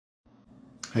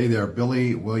Hey there,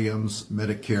 Billy Williams,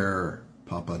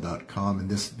 MedicarePapa.com. In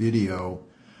this video,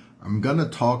 I'm going to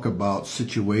talk about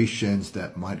situations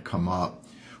that might come up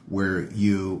where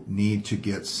you need to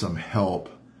get some help,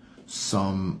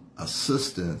 some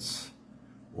assistance,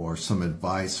 or some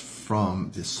advice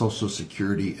from the Social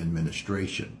Security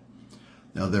Administration.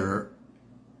 Now, there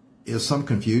is some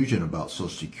confusion about Social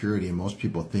Security, and most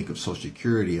people think of Social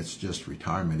Security as just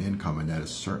retirement income, and that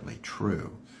is certainly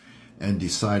true. And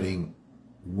deciding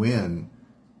when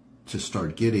to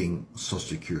start getting Social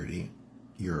Security,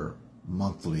 your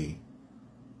monthly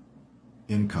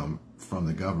income from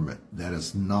the government. That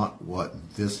is not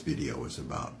what this video is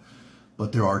about.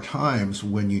 But there are times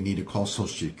when you need to call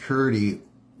Social Security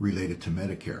related to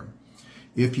Medicare.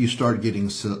 If you start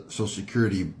getting Social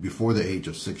Security before the age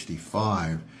of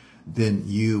 65, then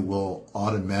you will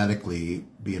automatically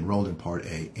be enrolled in Part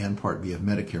A and Part B of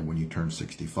Medicare when you turn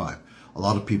 65. A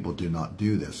lot of people do not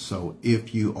do this. So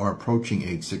if you are approaching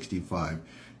age 65,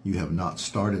 you have not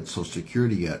started Social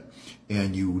Security yet,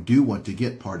 and you do want to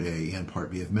get Part A and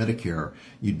Part B of Medicare,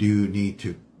 you do need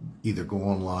to either go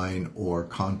online or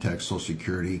contact Social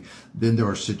Security. Then there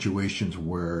are situations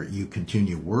where you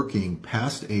continue working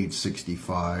past age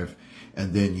 65,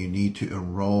 and then you need to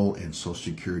enroll in Social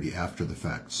Security after the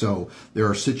fact. So there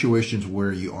are situations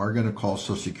where you are going to call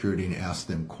Social Security and ask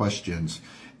them questions,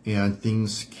 and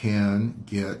things can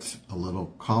get a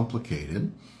little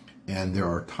complicated. And there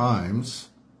are times,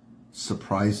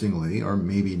 surprisingly, or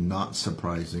maybe not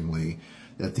surprisingly,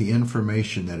 that the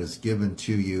information that is given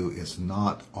to you is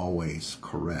not always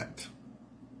correct.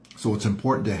 So it's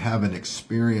important to have an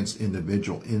experienced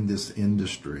individual in this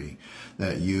industry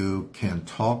that you can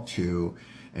talk to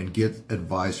and get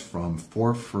advice from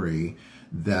for free,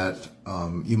 that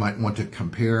you might want to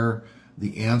compare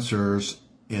the answers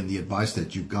and the advice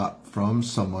that you got from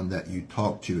someone that you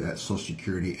talk to at Social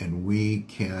Security, and we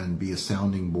can be a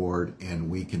sounding board and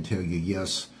we can tell you,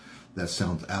 yes, that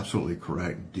sounds absolutely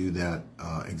correct, do that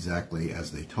exactly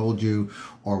as they told you.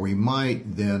 Or we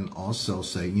might then also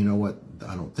say, you know what,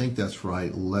 I don't think that's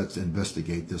right, let's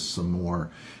investigate this some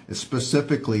more. And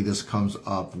specifically, this comes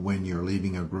up when you're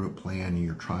leaving a group plan and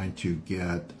you're trying to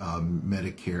get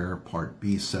Medicare Part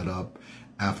B set up.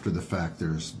 After the fact,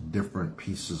 there's different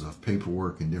pieces of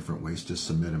paperwork and different ways to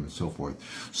submit them and so forth.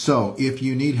 So if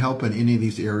you need help in any of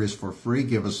these areas for free,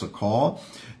 give us a call,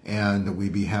 and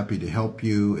we'd be happy to help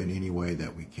you in any way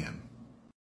that we can.